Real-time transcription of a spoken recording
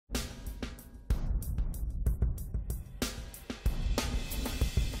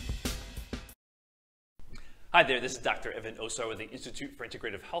Hi there, this is Dr. Evan Osar with the Institute for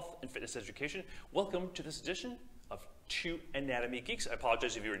Integrative Health and Fitness Education. Welcome to this edition of 2 Anatomy Geeks. I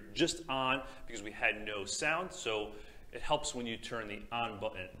apologize if you were just on because we had no sound, so it helps when you turn the on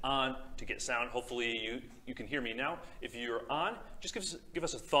button on to get sound. Hopefully you can hear me now. If you're on, just give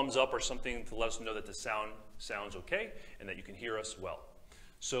us a thumbs up or something to let us know that the sound sounds okay and that you can hear us well.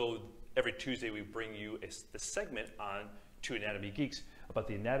 So every Tuesday we bring you the segment on 2 Anatomy Geeks about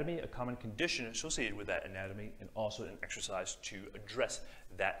the anatomy, a common condition associated with that anatomy, and also an exercise to address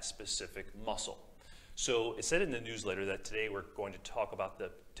that specific muscle. So it said in the newsletter that today we're going to talk about the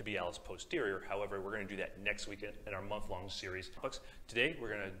Tibialis posterior. However, we're going to do that next week in our month-long series. Today we're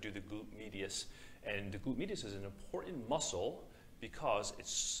going to do the glute medius, and the glute medius is an important muscle because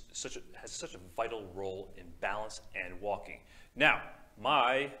it's has such a vital role in balance and walking. Now,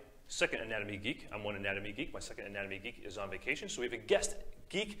 my second anatomy geek, I'm one anatomy geek, my second anatomy geek is on vacation, so we have a guest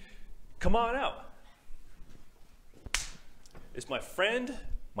geek. Come on out. It's my friend,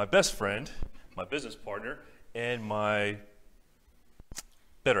 my best friend, my business partner, and my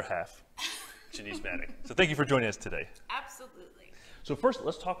better half, Janice Maddock. So thank you for joining us today. Absolutely. So first,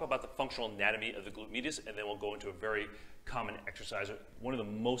 let's talk about the functional anatomy of the glute medius, and then we'll go into a very common exercise, one of the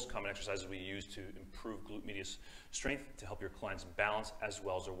most common exercises we use to improve glute medius strength to help your clients balance as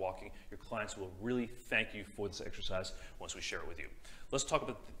well as their walking. Your clients will really thank you for this exercise once we share it with you. Let's talk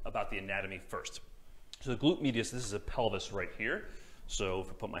about the anatomy first. So the glute medius, this is a pelvis right here. So if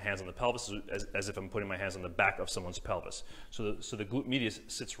I put my hands on the pelvis, as if I'm putting my hands on the back of someone's pelvis. So the glute medius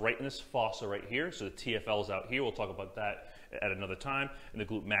sits right in this fossa right here. So the TFL is out here. We'll talk about that at another time. And the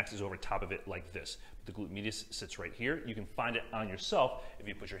glute max is over top of it like this. The glute medius sits right here. You can find it on yourself if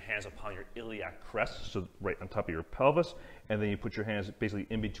you put your hands upon your iliac crest, so right on top of your pelvis, and then you put your hands basically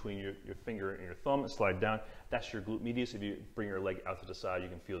in between your finger and your thumb and slide down. That's your glute medius. If you bring your leg out to the side, you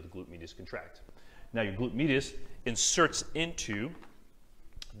can feel the glute medius contract. Now your glute medius inserts into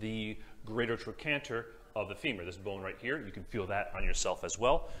the greater trochanter of the femur, this bone right here. You can feel that on yourself as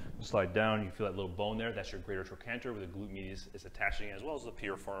well. Slide down, you feel that little bone there. That's your greater trochanter where the glute medius is attaching, as well as the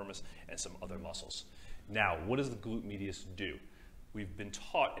piriformis and some other muscles. Now, what does the glute medius do? We've been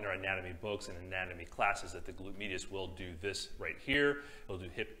taught in our anatomy books and anatomy classes that the glute medius will do this right here. It'll do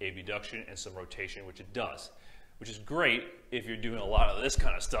hip abduction and some rotation, which it does, which is great if you're doing a lot of this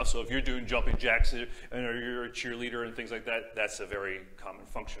kind of stuff. So if you're doing jumping jacks or you're a cheerleader and things like that, that's a very common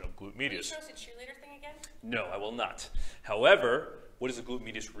function of glute medius. Will you show us a cheerleader thing again? No, I will not. However, what does the glute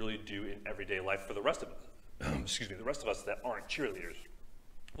medius really do in everyday life for the rest of us? Excuse me, the rest of us that aren't cheerleaders?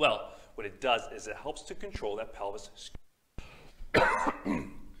 Well, what it does is it helps to control that pelvis.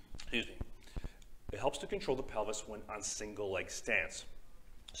 Excuse me. It helps to control the pelvis when on single leg stance.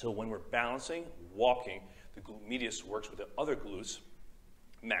 So when we're balancing, walking, the glute medius works with the other glutes,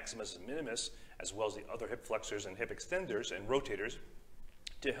 maximus and minimus, as well as the other hip flexors and hip extenders and rotators,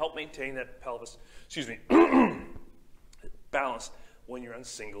 to help maintain that pelvis, excuse me, balance when you're on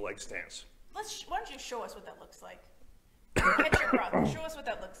single leg stance. Why don't you show us what that looks like? Catch your breath. Show us what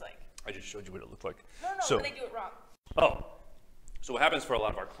that looks like. I just showed you what it looked like. No, so, when they do it wrong. Oh, so what happens for a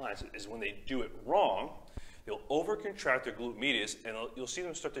lot of our clients is when they do it wrong, they'll overcontract their glute medius, and you'll see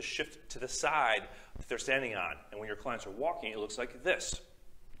them start to shift to the side that they're standing on. And when your clients are walking, it looks like this.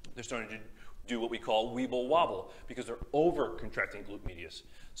 They're starting to do what we call weeble wobble because they're overcontracting glute medius.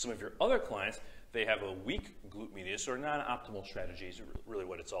 Some of your other clients, they have a weak glute medius or non-optimal strategies, really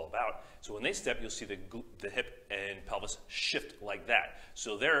what it's all about. So when they step, you'll see the hip and pelvis shift like that.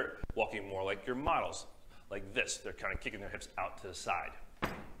 So they're walking more like your models, like this. They're kind of kicking their hips out to the side.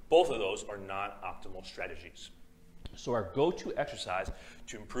 Both of those are non-optimal strategies. So our go-to exercise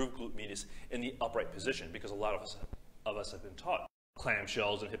to improve glute medius in the upright position, because a lot of us have been taught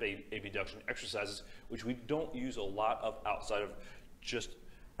clamshells and hip abduction exercises, which we don't use a lot of outside of just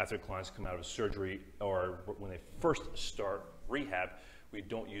after clients come out of surgery or when they first start rehab. We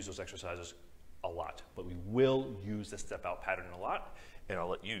don't use those exercises a lot, but we will use the step out pattern a lot, and I'll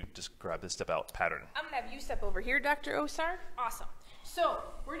let you describe the step out pattern. I'm going to have you step over here, Dr. Osar. Awesome. So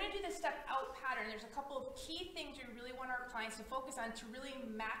we're going to do the step out pattern. There's a couple of key things we really want our clients to focus on to really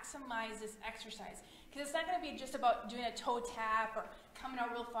maximize this exercise. Because it's not going to be just about doing a toe tap or coming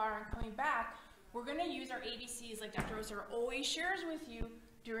out real far and coming back. We're going to use our ABCs like Dr. Osar always shares with you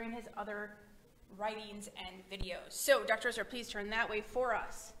during his other writings and videos. So Dr. Osar, please turn that way for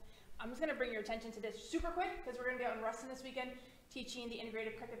us. I'm just going to bring your attention to this super quick because we're going to be out in Ruston this weekend teaching the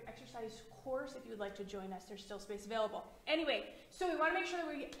Integrative Corrective Exercise course. If you would like to join us, there's still space available. Anyway, so we want to make sure that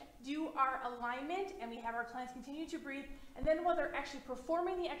we do our alignment and we have our clients continue to breathe. And then while they're actually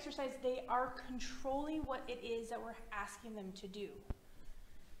performing the exercise, they are controlling what it is that we're asking them to do.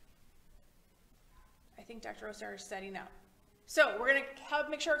 I think Dr. Osar is setting up. So we're going to help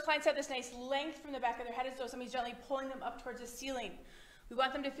make sure our clients have this nice length from the back of their head as though somebody's gently pulling them up towards the ceiling. We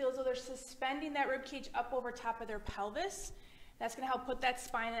want them to feel as though they're suspending that rib cage up over top of their pelvis. That's going to help put that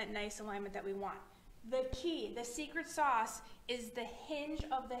spine in that nice alignment that we want. The key, the secret sauce, is the hinge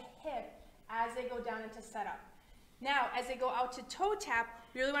of the hip as they go down into setup. Now, as they go out to toe tap,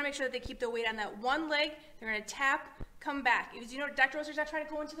 we really want to make sure that they keep the weight on that one leg. They're going to tap, come back. Because you know, Dr. Osar's not trying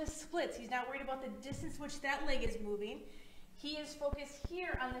to go into the splits. He's not worried about the distance which that leg is moving. He is focused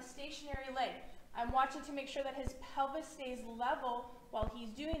here on the stationary leg. I'm watching to make sure that his pelvis stays level while he's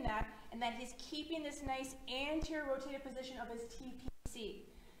doing that, and that he's keeping this nice anterior rotated position of his TPC.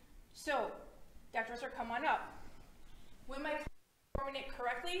 So, Dr. Osar, come on up. When my clients are performing it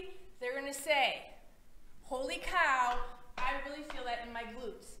correctly, they're going to say, holy cow, I really feel that in my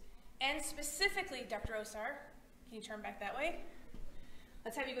glutes. And specifically, Dr. Osar, can you turn back that way?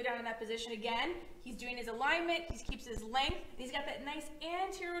 Let's have you go down in that position again. He's doing his alignment, he keeps his length, and he's got that nice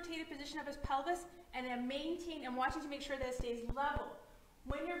anterior rotated position of his pelvis, and then maintain and watching to make sure that it stays level.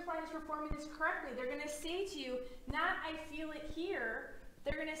 When your client is performing this correctly, they're going to say to you, not I feel it here,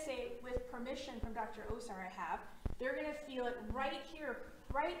 they're going to say, with permission from Dr. Osar I have, they're going to feel it right here,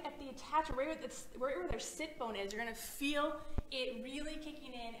 right at the attachment, right where their sit bone is. They're going to feel it really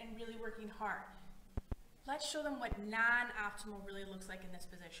kicking in and really working hard. Let's show them what non-optimal really looks like in this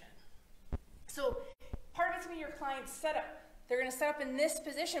position. So part of it's going to be your client's setup. They're going to set up in this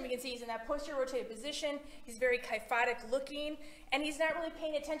position. We can see he's in that posterior rotated position. He's very kyphotic looking, and he's not really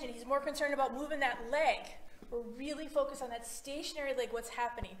paying attention. He's more concerned about moving that leg. We're really focused on that stationary leg, what's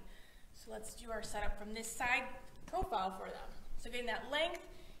happening. So let's do our setup from this side profile for them. So getting that length,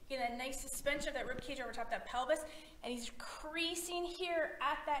 getting that nice suspension of that rib cage over top of that pelvis, and he's creasing here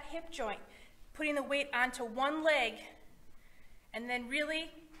at that hip joint, putting the weight onto one leg, and then really,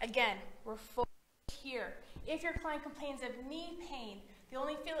 again, we're focused here. If your client complains of knee pain, they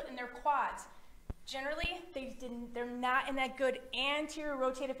only feel it in their quads. Generally, they're not in that good anterior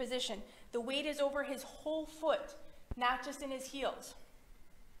rotated position. The weight is over his whole foot, not just in his heels.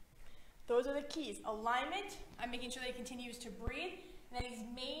 Those are the keys. Alignment, I'm making sure that he continues to breathe, and then he's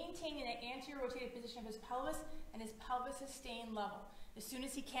maintaining that anterior rotated position of his pelvis, and his pelvis is staying level. As soon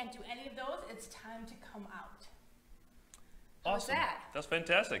as he can't do any of those, it's time to come out. How's Awesome. that? That's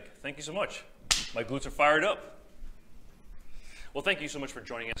fantastic. Thank you so much. My glutes are fired up. Well, thank you so much for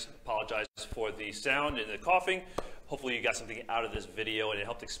joining us. Apologize for the sound and the coughing. Hopefully you got something out of this video and it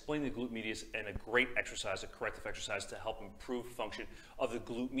helped explain the glute medius and a great exercise, a corrective exercise to help improve function of the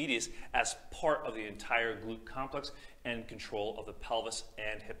glute medius as part of the entire glute complex and control of the pelvis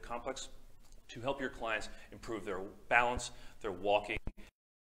and hip complex to help your clients improve their balance, their walking,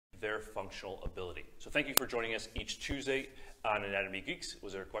 their functional ability. So thank you for joining us each Tuesday on Anatomy Geeks.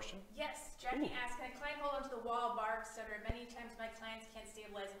 Was there a question? Yes, Jackie asked, can a client hold onto the wall, bar, etc.? Many times my clients can't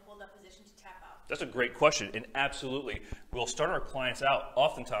stabilize and hold that position to tap out. That's a great question, and absolutely. We'll start our clients out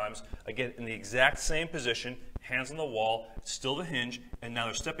oftentimes, again, in the exact same position, hands on the wall, still the hinge, and now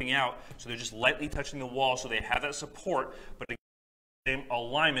they're stepping out, so they're just lightly touching the wall so they have that support, but same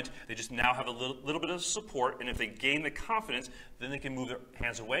alignment, they just now have a little bit of support, and if they gain the confidence, then they can move their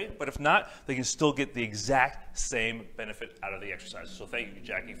hands away, but if not, they can still get the exact same benefit out of the exercise. So thank you,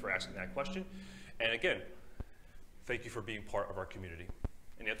 Jackie, for asking that question, and again, thank you for being part of our community.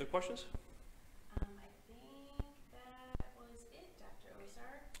 Any other questions? I think that was it, Dr.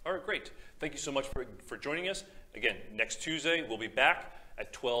 Osar. All right, great. Thank you so much for joining us. Again, next Tuesday, we'll be back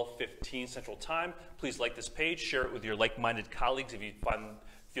at 12:15 Central Time. Please like this page, share it with your like-minded colleagues if you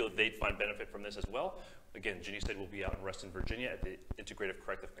feel that they'd find benefit from this as well. Again, Ginny said we'll be out in Reston, Virginia at the Integrative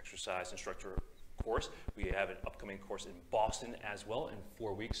Corrective Exercise Instructor course. We have an upcoming course in Boston as well in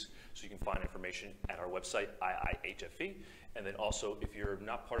 4 weeks, so you can find information at our website, IIHFE. And then also, if you're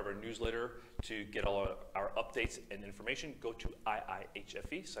not part of our newsletter to get all our updates and information, go to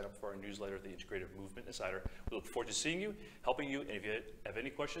IIHFE, sign up for our newsletter, the Integrative Movement Insider. We look forward to seeing you, helping you, and if you have any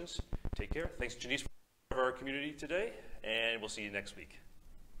questions, take care. Thanks, Janice, for our community today, and we'll see you next week.